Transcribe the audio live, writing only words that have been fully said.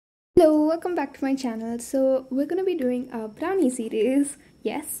Hello, welcome back to my channel. So we're going to be doing a brownie series.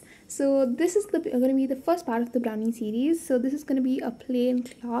 Yes, so this is going to be the first part of the brownie series. So this is going to be a plain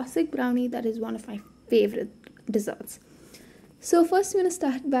classic brownie that is one of my favorite desserts. So first we're going to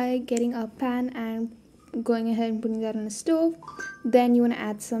start by getting a pan and going ahead and putting that on a stove. Then you want to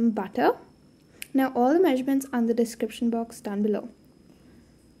add some butter. Now all the measurements are in the description box down below.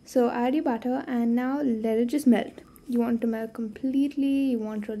 So add your butter and now let it just melt. You want to melt completely, you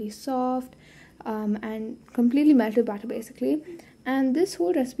want really soft and completely melted butter basically. And this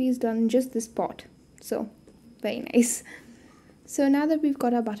whole recipe is done in just this pot. So very nice. So now that we've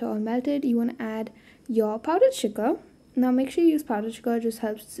got our butter all melted, you want to add your powdered sugar. Now make sure you use powdered sugar, it just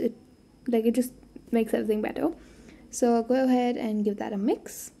helps it, it just makes everything better. So go ahead and give that a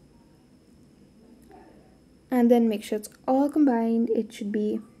mix. And then make sure it's all combined. It should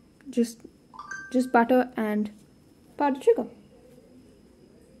be just butter and powdered sugar.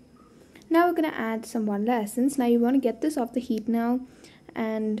 Now we're going to add some vanilla essence. Now you want to get this off the heat now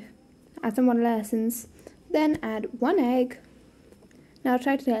and add some vanilla essence. Then add 1 egg. Now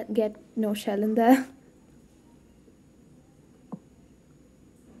try to get no shell in there.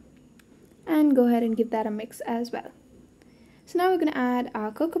 And go ahead and give that a mix as well. So now we're going to add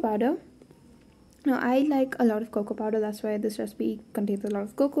our cocoa powder. Now I like a lot of cocoa powder, that's why this recipe contains a lot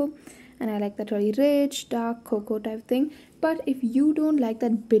of cocoa, and I like that really rich, dark cocoa type thing. But if you don't like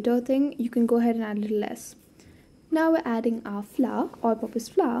that bitter thing, you can go ahead and add a little less. Now we're adding our flour, all-purpose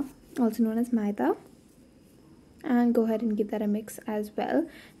flour, also known as maida, and go ahead and give that a mix as well.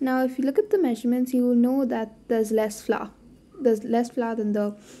 Now if you look at the measurements, you will know that there's less flour. There's less flour than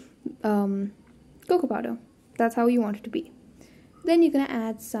the cocoa powder. That's how you want it to be. Then you're going to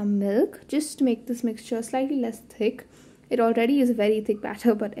add some milk just to make this mixture slightly less thick. It already is a very thick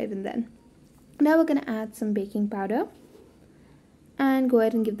batter, but even then. Now we're going to add some baking powder and go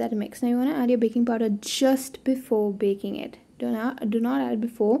ahead and give that a mix. Now you want to add your baking powder just before baking it. Do not add it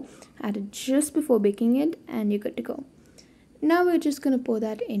before, add it just before baking it and you're good to go. Now we're just going to pour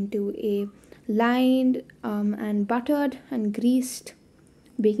that into a lined and buttered and greased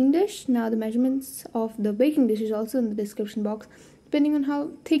baking dish. Now the measurements of the baking dish is also in the description box. Depending on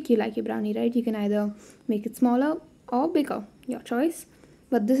how thick you like your brownie, right? You can either make it smaller or bigger, your choice.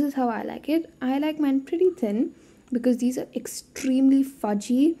 But this is how I like it. I like mine pretty thin because these are extremely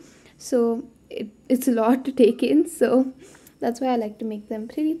fudgy. So it's a lot to take in. So that's why I like to make them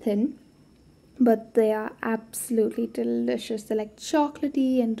pretty thin. But they are absolutely delicious. They're like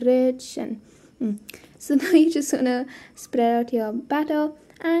chocolatey and rich. And So now you just want to spread out your batter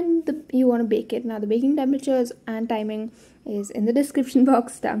and you want to bake it. Now the baking temperatures and timing is in the description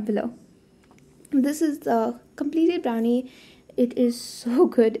box down below. This is the completed brownie. It is so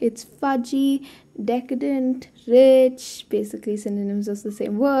good. It's fudgy, decadent, rich, basically synonyms of the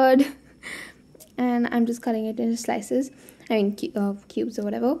same word. And I'm just cutting it into slices, cubes or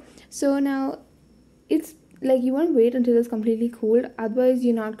whatever. So now it's like you want to wait until it's completely cooled, otherwise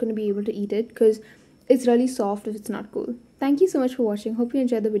you're not going to be able to eat it because it's really soft if it's not cool. Thank you so much for watching. Hope you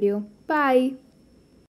enjoyed the video. Bye.